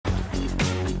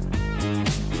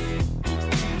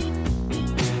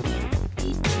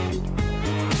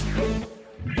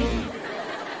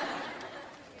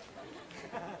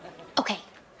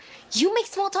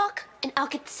small talk, and I'll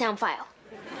get the sound file.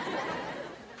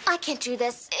 I can't do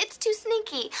this. It's too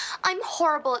sneaky. I'm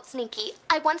horrible at sneaky.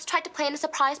 I once tried to plan a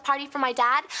surprise party for my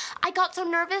dad. I got so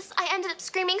nervous, I ended up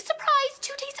screaming, "Surprise!"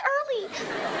 2 days early.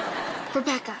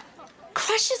 Rebecca,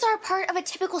 crushes are part of a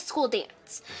typical school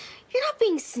dance. You're not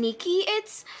being sneaky,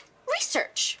 it's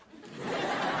research.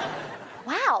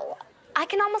 Wow, I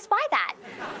can almost buy that.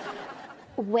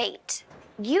 Wait,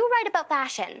 you write about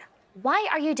fashion. Why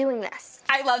are you doing this?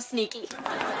 I love sneaky.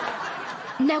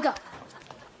 Now go.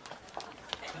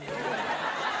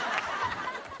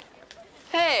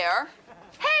 Hey, R.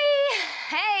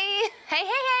 Hey.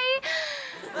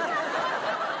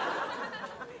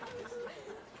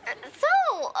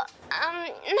 So,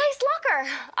 nice locker.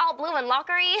 All blue and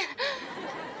lockery.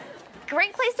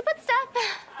 Great place to put stuff.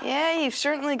 Yeah, you've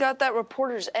certainly got that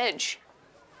reporter's edge.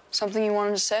 Something you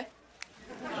wanted to say?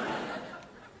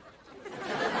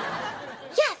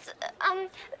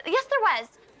 Yes, there was.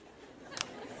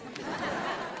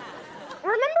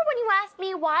 Remember when you asked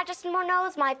me why Justin Morneau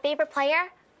is my favorite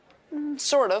player?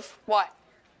 Sort of. Why?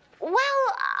 Well,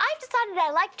 I've decided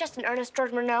I like Justin Ernest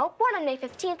George Morneau, born on May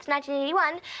 15th,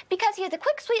 1981, because he has a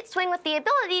quick, sweet swing with the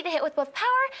ability to hit with both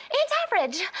power and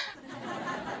average.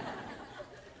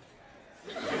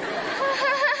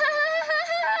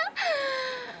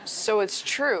 So it's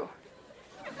true.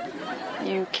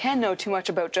 You can know too much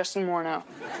about Justin Morneau.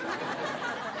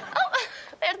 Oh,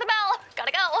 there's the bell.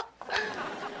 Gotta go.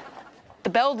 The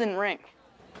bell didn't ring.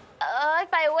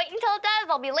 If I wait until it does,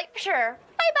 I'll be late for sure.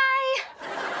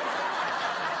 Bye-bye.